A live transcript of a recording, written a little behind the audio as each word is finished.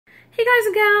Hey guys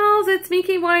and gals, it's me,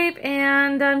 Wipe,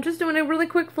 and I'm just doing a really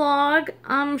quick vlog.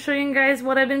 I'm showing you guys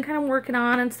what I've been kind of working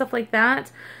on and stuff like that.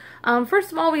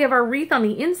 First of all, we have our wreath on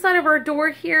the inside of our door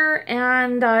here,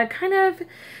 and kind of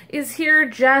is here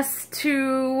just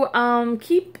to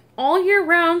keep all year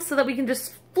round so that we can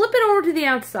just flip it over to the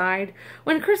outside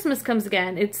when Christmas comes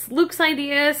again. It's Luke's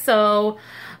idea, so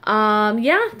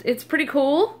yeah, it's pretty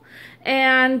cool.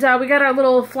 And we got our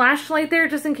little flashlight there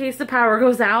just in case the power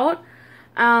goes out.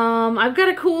 I've got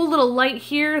a cool little light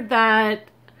here that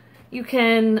you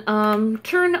can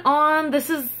turn on. This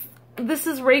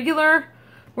is regular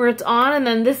where it's on, and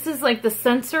then this is like the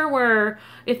sensor where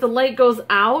if the light goes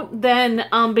out, then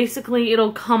basically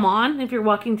it'll come on if you're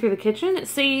walking through the kitchen. It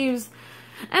saves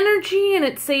energy and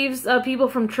it saves people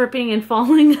from tripping and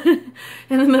falling in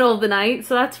the middle of the night,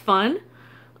 so that's fun.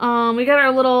 We got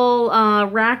our little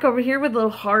rack over here with a little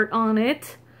heart on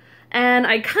it. And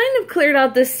I kind of cleared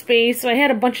out this space, so I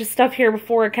had a bunch of stuff here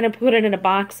before I kind of put it in a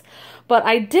box. But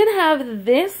I did have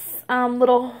this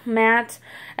little mat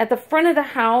at the front of the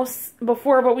house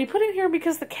before, but we put it here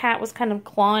because the cat was kind of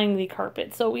clawing the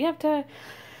carpet. So we have to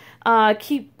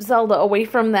keep Zelda away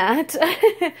from that.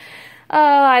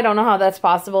 I don't know how that's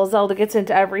possible. Zelda gets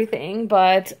into everything,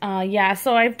 but yeah,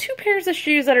 so I have two pairs of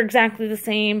shoes that are exactly the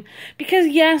same. Because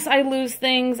yes, I lose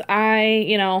things.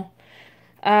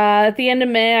 At the end of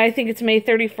May, I think it's May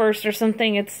 31st or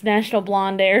something, it's National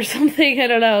Blonde Day or something, I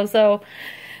don't know, so,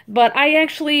 but I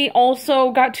actually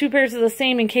also got two pairs of the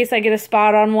same in case I get a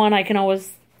spot on one. I can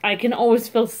always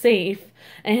feel safe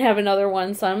and have another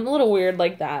one, so I'm a little weird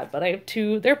like that, but I have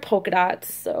two, they're polka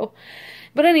dots, so,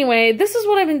 but anyway, this is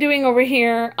what I've been doing over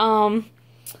here.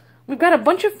 We've got a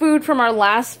bunch of food from our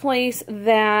last place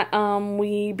that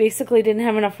we basically didn't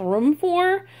have enough room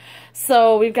for.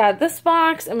 So we've got this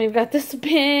box and we've got this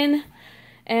bin,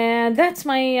 and that's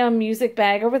my music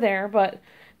bag over there, but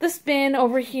this bin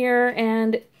over here,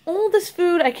 and all this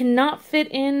food I cannot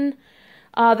fit in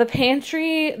the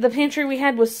pantry. The pantry we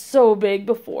had was so big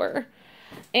before.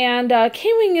 And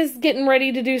Kwing is getting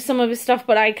ready to do some of his stuff,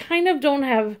 but I kind of don't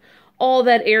have all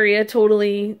that area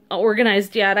totally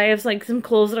organized yet. I have like some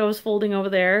clothes that I was folding over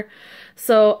there.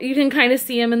 So you can kind of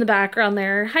see him in the background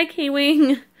there. Hi,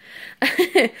 Kwing.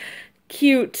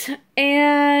 Cute.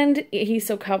 And he's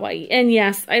so kawaii. And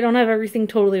yes, I don't have everything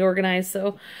totally organized.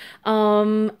 So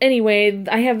anyway,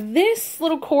 I have this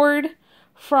little cord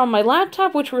from my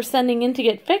laptop, which we're sending in to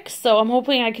get fixed. So I'm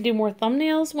hoping I can do more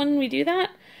thumbnails when we do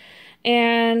that.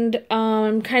 And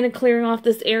I'm kind of clearing off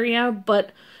this area,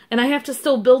 and I have to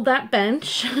still build that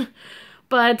bench.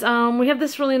 But we have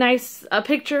this really nice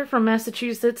picture from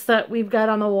Massachusetts that we've got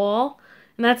on the wall.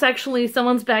 And that's actually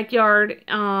someone's backyard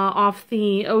off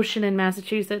the ocean in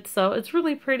Massachusetts. So it's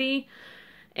really pretty.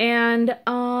 And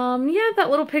yeah, that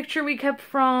little picture we kept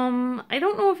from, I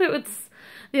don't know if it was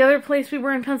the other place we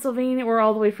were in Pennsylvania or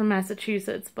all the way from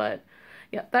Massachusetts. But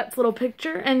yeah, that's a little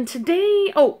picture. And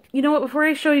today, oh, you know what, before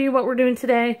I show you what we're doing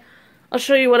today, I'll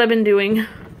show you what I've been doing.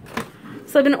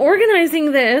 So I've been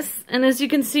organizing this, and as you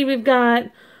can see, we've got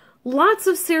lots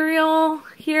of cereal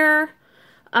here,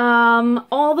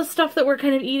 all the stuff that we're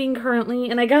kind of eating currently,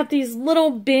 and I got these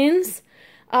little bins,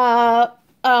 the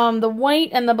white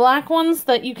and the black ones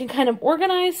that you can kind of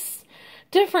organize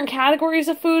different categories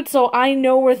of food, so I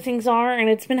know where things are, and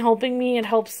it's been helping me. It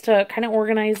helps to kind of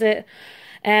organize it,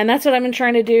 and that's what I've been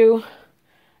trying to do.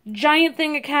 Giant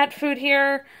thing of cat food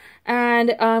here.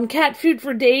 And cat food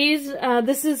for days.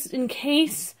 This is in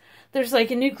case there's like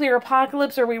a nuclear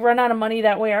apocalypse or we run out of money.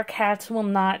 That way our cats will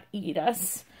not eat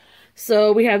us.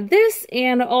 So we have this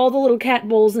and all the little cat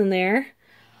bowls in there.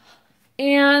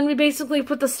 And we basically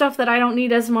put the stuff that I don't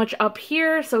need as much up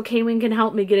here, so Kwing can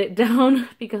help me get it down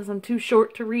because I'm too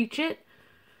short to reach it.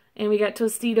 And we got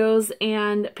Tostitos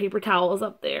and paper towels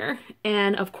up there.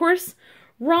 And of course,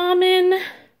 ramen.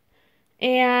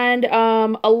 And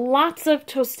lots of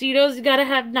Tostitos. You gotta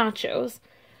have nachos.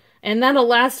 And that'll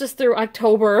last us through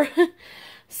October.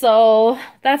 So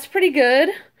that's pretty good.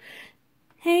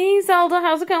 Hey Zelda,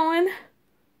 how's it going?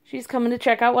 She's coming to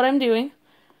check out what I'm doing.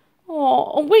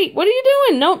 Oh, wait, what are you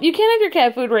doing? Nope, you can't have your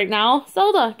cat food right now.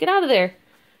 Zelda, get out of there.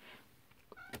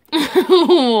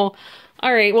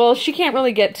 Alright, well, she can't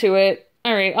really get to it.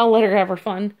 Alright, I'll let her have her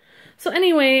fun. So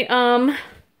anyway,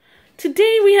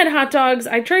 today we had hot dogs.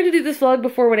 I tried to do this vlog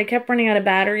before, but I kept running out of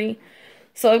battery.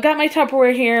 So I've got my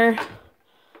Tupperware here.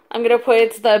 I'm going to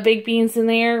put the baked beans in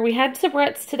there. We had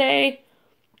soubrettes today.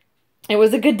 It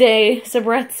was a good day.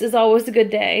 Soubrettes is always a good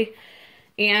day.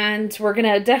 And we're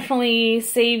going to definitely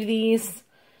save these.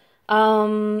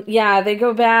 Yeah, they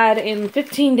go bad in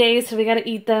 15 days, so we got to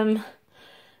eat them.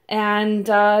 And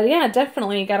yeah,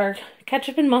 definitely got our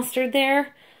ketchup and mustard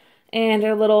there. and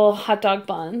our little hot dog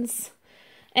buns.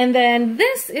 And then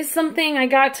this is something I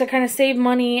got to kind of save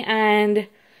money, and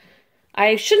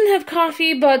I shouldn't have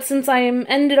coffee, but since I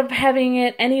ended up having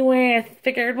it anyway, I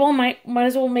figured, well, might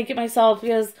as well make it myself,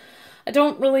 because I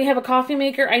don't really have a coffee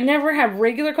maker. I never have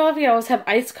regular coffee. I always have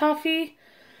iced coffee.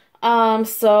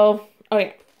 So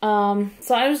I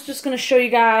was just going to show you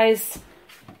guys,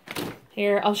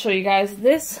 here, I'll show you guys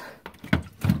this.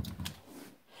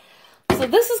 So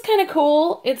this is kind of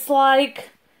cool. It's like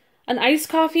an iced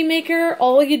coffee maker.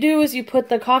 All you do is you put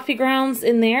the coffee grounds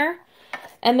in there,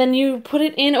 and then you put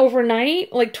it in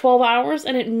overnight, like 12 hours,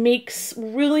 and it makes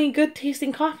really good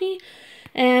tasting coffee.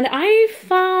 And I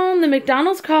found the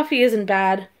McDonald's coffee isn't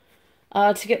bad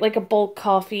to get like a bulk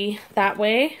coffee that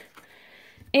way.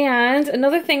 And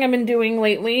another thing I've been doing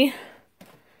lately,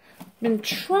 I've been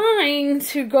trying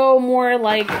to go more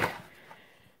like,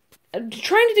 trying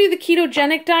to do the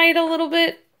ketogenic diet a little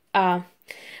bit. Yeah,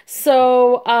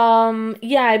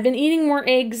 I've been eating more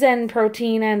eggs and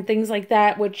protein and things like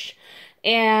that, which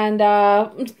is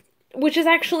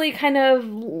actually kind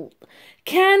of,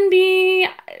 can be,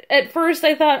 at first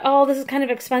I thought, oh, this is kind of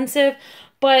expensive,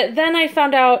 but then I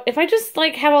found out if I just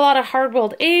like have a lot of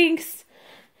hard-boiled eggs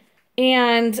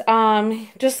and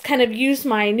just kind of use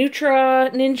my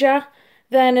Ninja,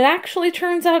 then it actually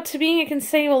turns out to be, it can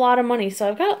save a lot of money. So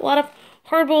I've got a lot of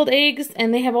hard-boiled eggs,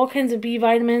 and they have all kinds of B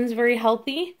vitamins, very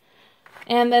healthy.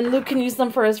 And then Luke can use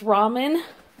them for his ramen.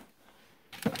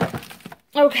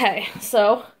 Okay,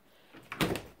 so,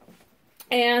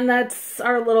 and that's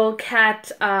our little cat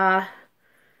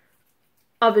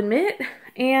oven mitt,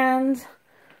 and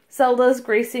Zelda's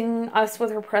gracing us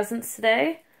with her presence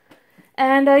today.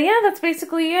 And yeah, that's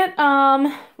basically it.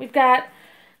 We've got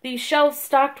the shelves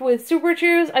stocked with Super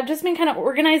Chews. I've just been kind of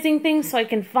organizing things so I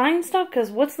can find stuff, because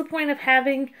what's the point of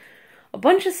having a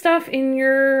bunch of stuff in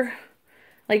your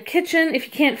like kitchen if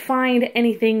you can't find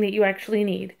anything that you actually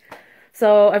need?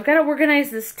 So I've got to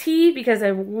organize this tea because I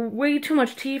have way too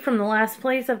much tea from the last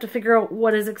place. I have to figure out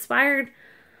what is expired.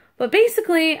 But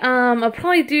basically, I'll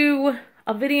probably do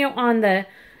a video on the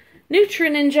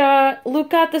Ninja. Luke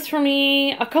got this for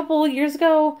me a couple of years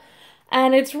ago,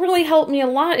 and it's really helped me a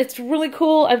lot. It's really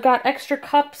cool. I've got extra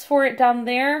cups for it down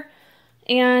there.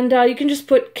 And you can just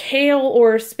put kale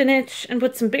or spinach and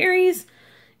put some berries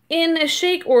in a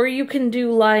shake, or you can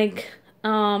do like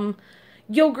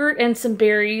yogurt and some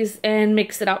berries and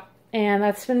mix it up, and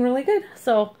that's been really good.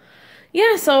 So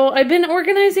yeah, so I've been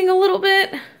organizing a little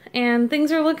bit, and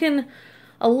things are looking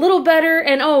a little better.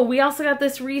 And oh, we also got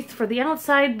this wreath for the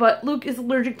outside, but Luke is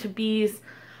allergic to bees,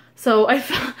 so I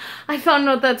found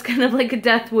out that's kind of like a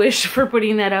death wish for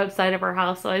putting that outside of our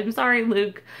house. So I'm sorry,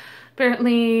 Luke.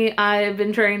 Apparently I've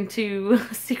been trying to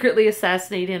secretly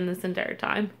assassinate him this entire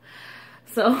time.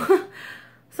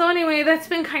 So anyway, that's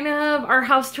been kind of our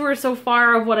house tour so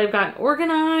far of what I've got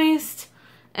organized.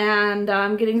 And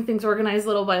I'm getting things organized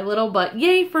little by little. But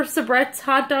yay for Sabret's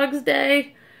Hot Dogs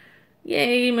Day.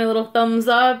 Yay, my little thumbs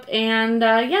up. And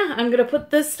yeah, I'm going to put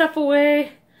this stuff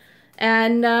away.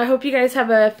 And I hope you guys have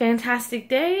a fantastic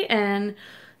day. And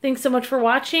thanks so much for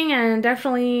watching. And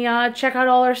definitely check out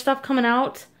all our stuff coming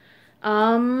out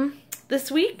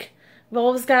this week. We've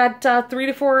always got 3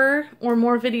 to 4 or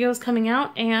more videos coming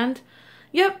out. And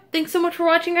yep, thanks so much for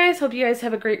watching, guys. Hope you guys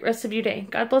have a great rest of your day.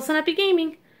 God bless and happy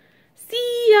gaming.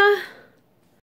 See ya!